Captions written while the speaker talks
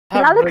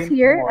have Alex brain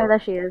here? tumor. Oh, there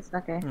she is.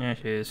 Okay. Yeah,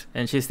 she is.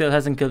 And she still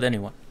hasn't killed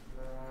anyone.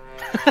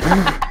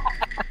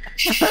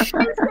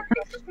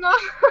 No,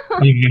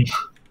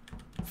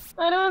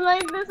 I don't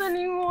like this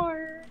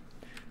anymore.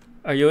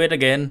 Are you it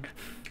again?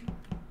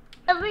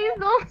 Please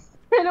don't.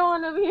 I don't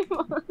want to be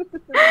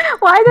imposter.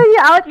 Why do you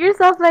out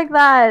yourself like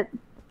that?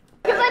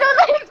 Because I don't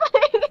like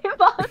playing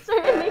imposter.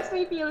 It makes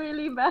me feel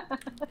really bad.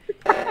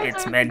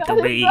 It's meant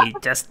to be.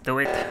 Just do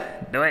it.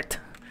 Do it.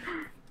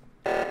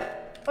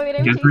 Wait,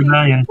 I'm Get chasing.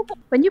 Ryan.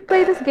 When you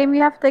play this game,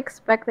 you have to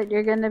expect that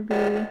you're gonna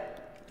be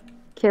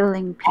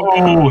killing people.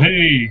 Oh,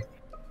 hey.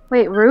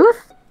 Wait,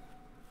 Ruth?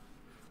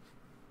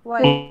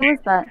 Why? Who was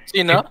that?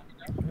 Sino?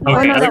 Oh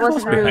Okay, no, that Ruth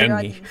wasn't was Ruth.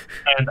 behind me.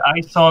 and I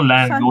saw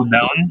Lan go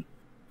down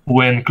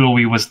when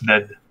Chloe was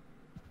dead.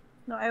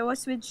 No, I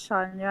was with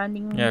Sean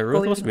running. Yeah,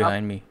 Ruth was going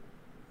behind me.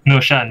 No,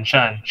 Shan.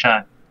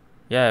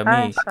 Yeah, Up.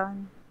 Ah, me.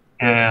 Sean.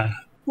 Yeah.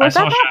 I Was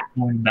saw that Shan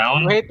going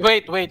down Wait.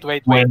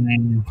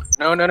 when...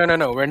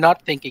 No. We're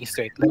not thinking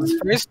straight. Let's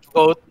first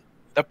vote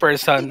the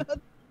person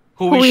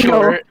who Who we we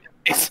sure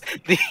is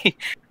the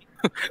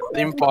the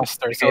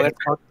imposter. So let's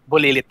vote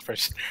Bulilit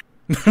first.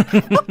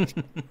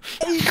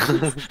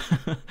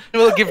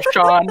 We'll give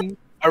Sean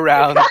a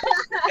round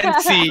and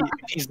see if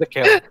he's the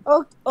killer.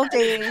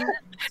 Okay.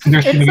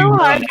 It's so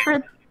hard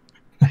for.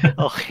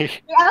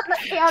 Okay.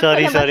 Yeah,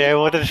 Sorry. I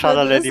wanted Sean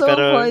That already, was so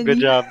pero funny. good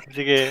job.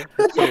 Sige.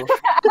 So,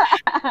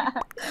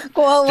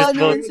 Kawawa just naman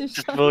vote. si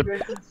Just Sean. vote.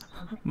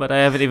 But I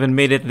haven't even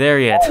made it there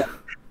yet.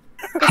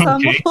 Kasama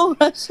Okay. ko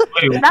nga siya.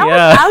 Wait, That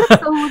Yeah. was Alex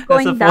who was That's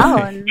going the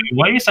point. down.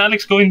 why is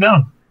Alex going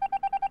down?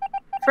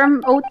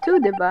 From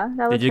O2, diba?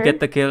 That was Did you her? get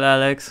the kill,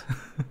 Alex?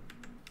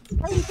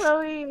 I'm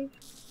sorry.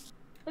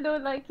 I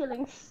don't like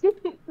killing.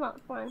 It's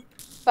not fun.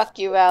 Fuck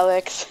you,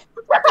 Alex.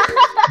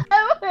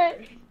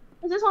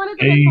 I just wanted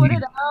to Hey. report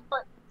it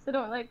out. I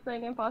don't like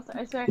playing imposter.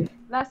 I swear,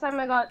 last time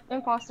I got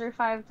imposter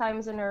 5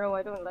 times in a row.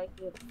 I don't like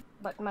it,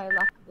 but my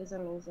luck is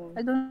amazing.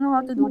 I don't know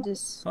how to do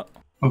this.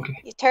 Okay.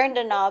 You turned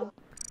the knob.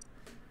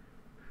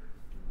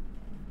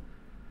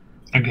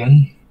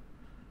 Again.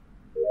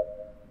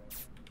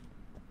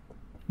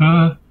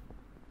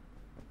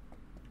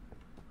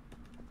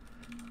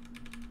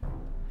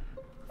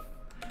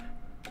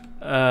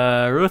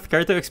 Ruth,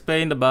 care to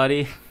explain the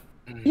body?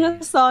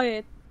 Just saw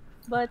it,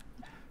 but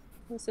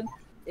wasn't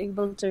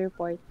able to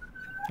report.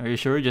 Are you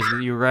sure? Just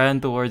you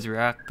ran towards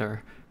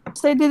reactor.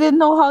 So I didn't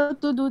know how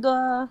to do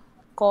the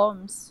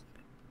comms.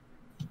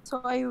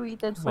 So I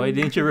waited for Why him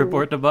didn't to you do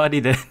report it. the body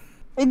then?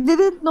 I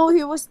didn't know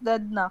he was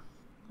dead na.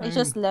 I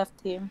just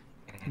left him.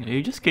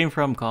 You just came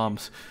from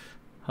comms.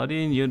 How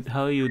did you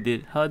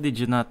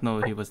not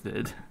know he was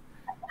dead?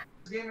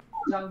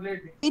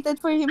 Waited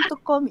for him to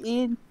come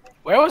in.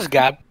 Where was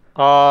Gab?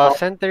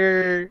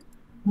 Center...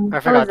 I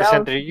forgot the was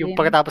center. Alfie. Yung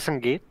pagkatapos ng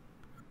gate.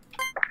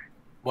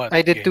 What?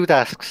 I did Okay. 2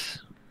 tasks.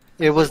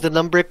 It was the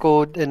number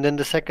code, and then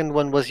the second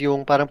one was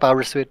yung parang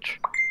power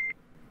switch.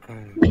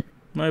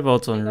 My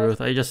vote's on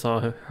Ruth. I just saw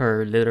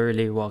her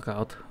literally walk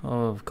out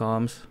of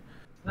comms.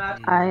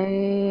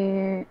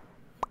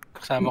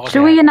 Kasama ko si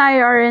Chewie Alex. and I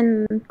are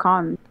in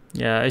comm.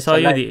 Yeah, I saw Sa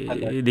you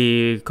live.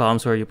 the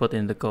comms where you put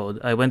in the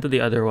code. I went to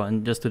the other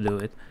one just to do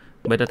it.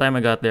 By the time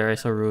I got there, I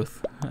saw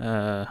Ruth,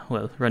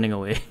 running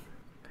away.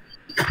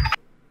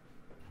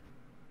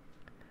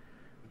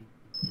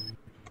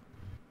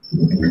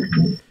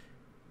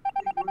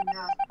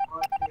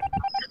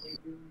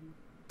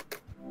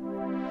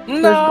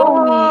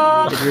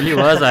 No! It really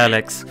was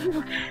Alex.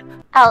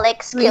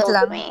 Alex Wait killed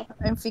lang. me.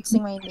 I'm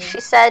fixing my name.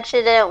 She said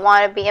she didn't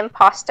want to be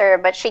imposter,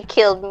 but she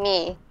killed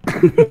me.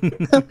 So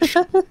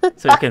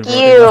you can Fuck vote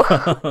you. it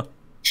out.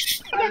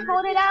 I get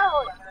voted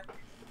out.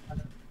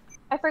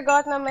 I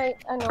forgot na may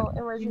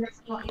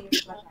emergency.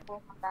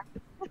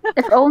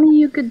 If only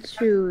you could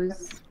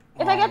choose.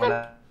 If I get it,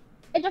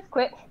 I just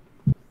quit.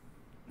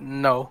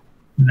 No.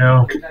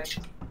 No.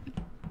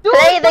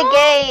 Play the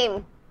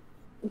game.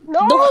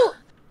 No.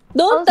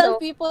 Don't Also- tell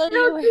people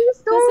No, you please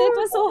because it don't.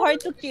 was so hard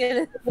to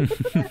kill.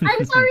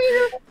 I'm sorry.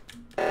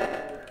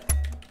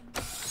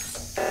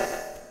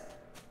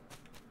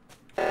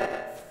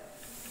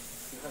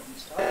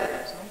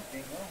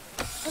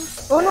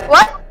 Oh no,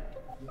 What?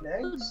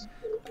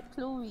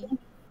 Chloe.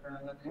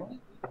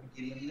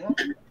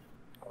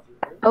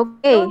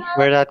 Okay,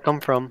 Where'd that come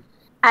from?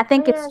 I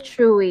think it's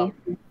Chewie.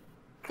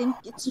 I think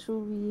it's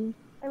Chewie.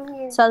 I'm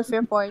here.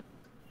 Self-report.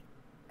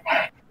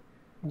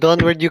 Don,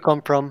 where'd you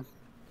come from?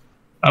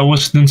 I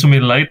was dun sa may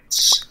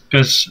lights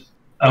because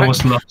I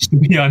was lost, to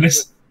be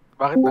honest.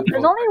 Bakit There's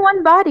nag-vote? only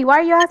one body. Why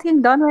are you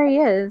asking Don where he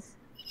is?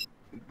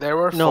 There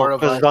were No, 4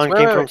 of because us. Don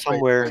came Wait, from wait.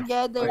 somewhere.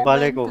 Together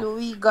Balik when ko.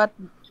 Chloe got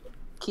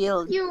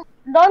killed. You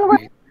don't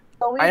worry.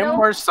 So we I am know.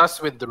 more sus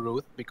with the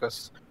Ruth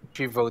because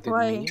she voted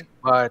Why? me.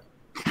 But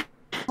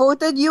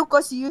Voted you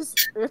because you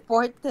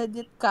reported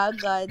it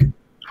kagad.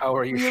 how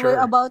are you We sure?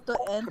 were about to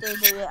enter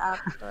the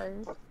reactor.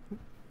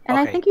 And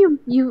I Okay. think you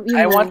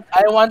I moved.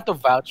 want to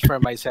vouch for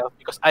myself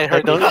because I I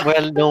heard don't,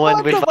 well, no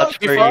one will vouch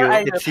for Before you.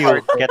 I It's you.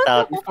 reported. Get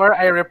out. before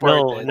I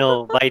reported.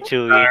 No, bye,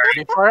 Chewie.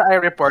 Before I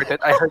reported,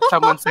 I heard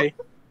someone say,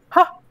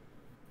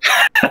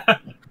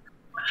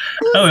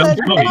 Oh, it was said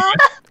Chloe. that?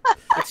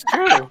 It's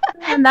true.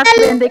 And that's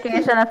the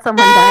indication that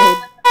someone died.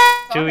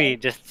 Chewie,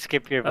 just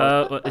skip your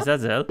vote. Is that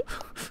Zell?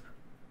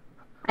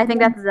 I think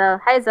that's Zell.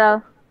 Hi,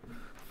 Zell.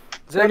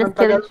 Zen, just ang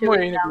tagal killing mo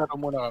Chewie eh. now. Naglaro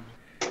muna kami.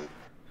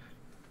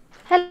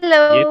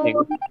 Hello. You think?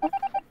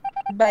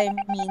 By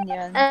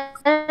minion.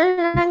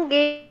 Ang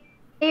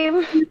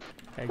game.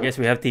 I guess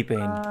we have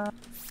T-Pain.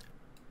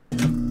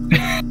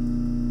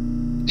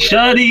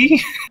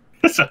 Shoddy!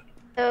 So,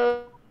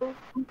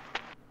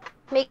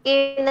 may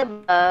game na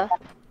ba?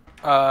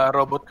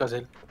 Robot ka,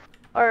 Zen.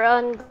 Or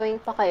ongoing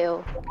pa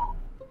kayo?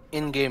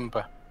 In-game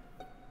pa.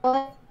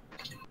 What?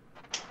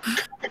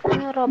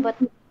 Ano robot?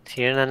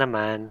 Here na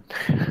naman.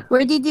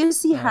 Where did you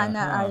see Uh-huh.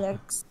 Hannah,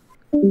 Alex?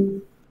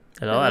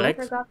 Hello, I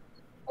Alex? forgot.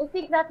 I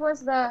think that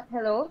was the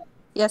hello.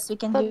 Yes, we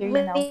can Pag hear you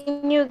now. may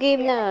new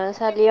game na,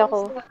 sali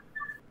ako.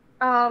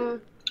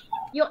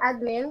 Yung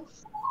admin.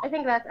 I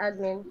think that's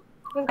admin.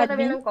 Yung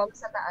katabi Admin? ng cogs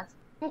sa taas.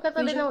 Yung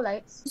katabi ng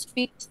lights. Just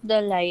fix the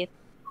light.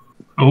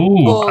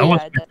 Oh, I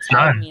was yeah, that's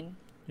done. admin.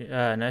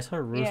 Yeah, and I saw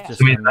Ruth Yeah.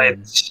 just Too many come in.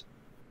 lights.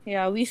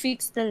 Yeah, we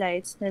fixed the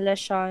lights. Nila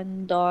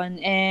Sean, Dawn,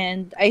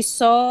 and I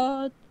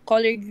saw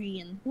color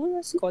green. Who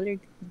was color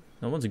green?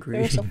 No one's There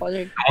green. was a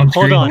color green. On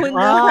Hold screen. on.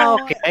 Oh, no.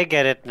 Okay, I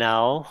get it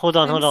now. Hold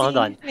on. I'm Hold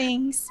on.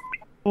 seeing things.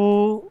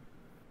 Who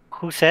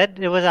said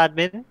it was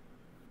admin?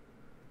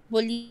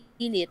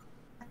 Bulilit.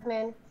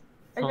 Admin.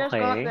 I just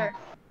got Okay. there.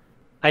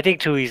 I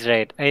think Chewie's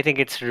right. I think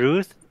it's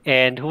Ruth.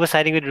 And who was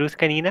siding with Ruth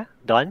kanina?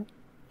 Don?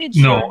 It's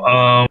No,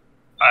 Sean.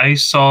 I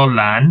saw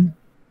Lan.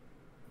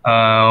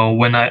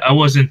 When I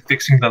wasn't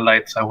fixing the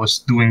lights, I was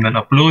doing an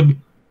upload.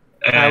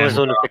 And, I was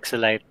the one who fixed the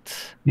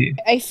lights.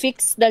 I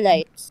fixed the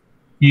lights.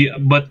 yeah,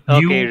 but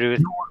Okay, you,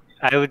 Ruth.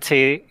 I would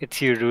say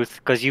it's you, Ruth,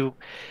 because you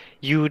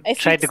I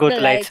tried to fixed go the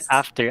to lights lights.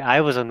 after.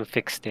 I was the one who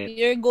fixed it.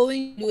 You're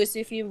going to lose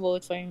if you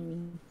vote for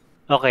me.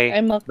 Okay,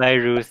 I'm not bye,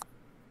 Ruth.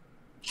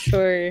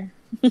 sure.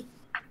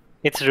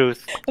 It's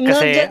Ruth. I'm not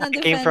Kasi gonna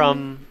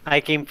I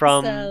came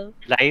from myself.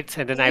 lights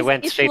and then I If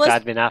went it straight was- to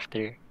admin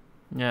after.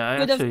 Yeah, I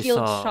Could have actually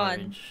killed saw Sean.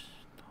 orange.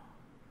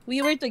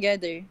 We were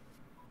together.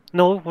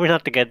 No, we're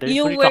not together.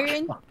 You What are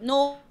talking weren't. about?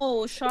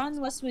 No,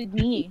 Sean was with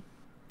me.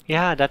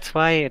 Yeah, that's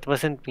why it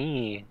wasn't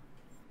me.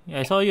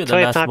 Yeah, I saw you the So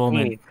it's last not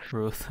moment, me.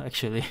 Ruth,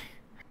 actually.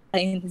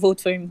 I vote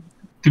for me.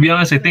 to be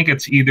honest, I think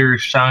it's either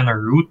Shan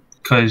or Root.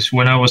 Because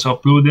when I was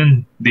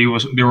uploading, they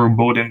were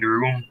both in the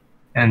room,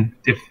 and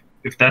if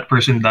that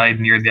person died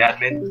near the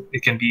admin,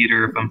 it can be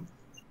either of them.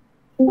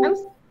 I'm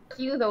still with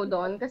you though,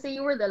 Don, kasi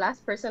you were the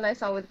last person I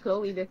saw with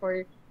Chloe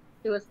before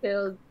she was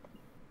killed.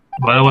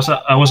 But I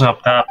was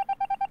up top.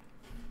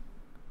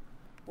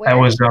 Where? I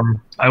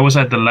was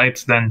at the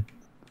lights then.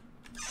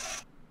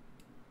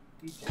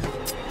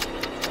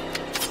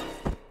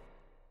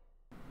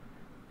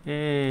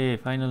 Hey,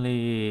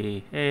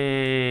 finally.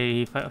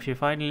 Hey, she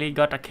finally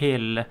got a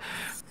kill.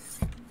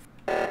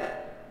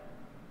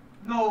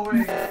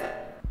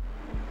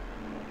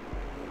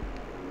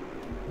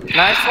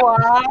 Nice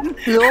one!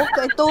 Look,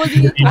 I told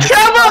you.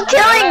 Trouble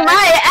killing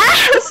my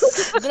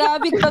ass!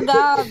 Grabe ka,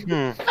 Gab.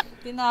 Hmm.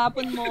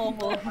 Tinapon mo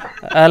ako.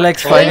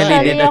 Alex Uy, finally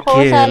sali did a ako,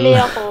 kill. sali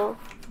ako.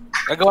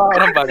 Gagawa ko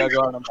ng bag,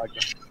 gagawa ko ng bag.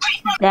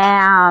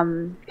 Damn.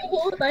 The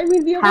whole time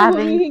hindi ako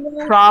Having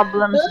humihinga.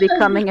 problems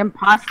becoming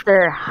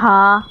imposter,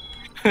 huh?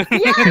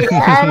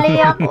 Sali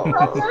ako.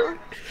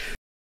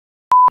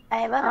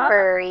 I'm a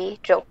furry.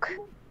 Joke.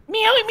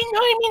 What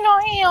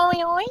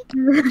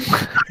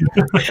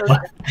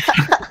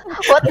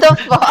the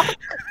fuck?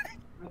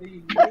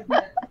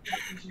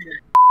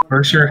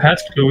 Where's your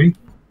hat, Chloe?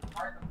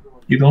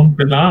 You don't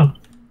belong.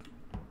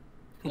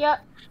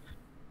 Yeah.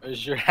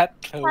 Where's your hat,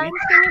 Chloe? Hans,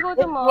 can you go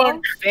to It mom?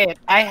 won't fit.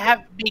 I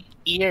have big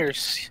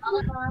ears.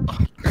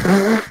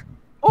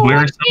 Wear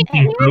what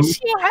something big blue. ears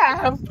you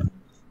have?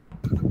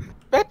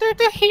 Better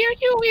to hear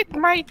you with,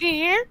 my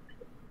dear.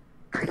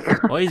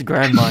 Why is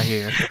grandma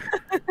here?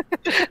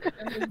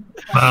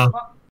 Well,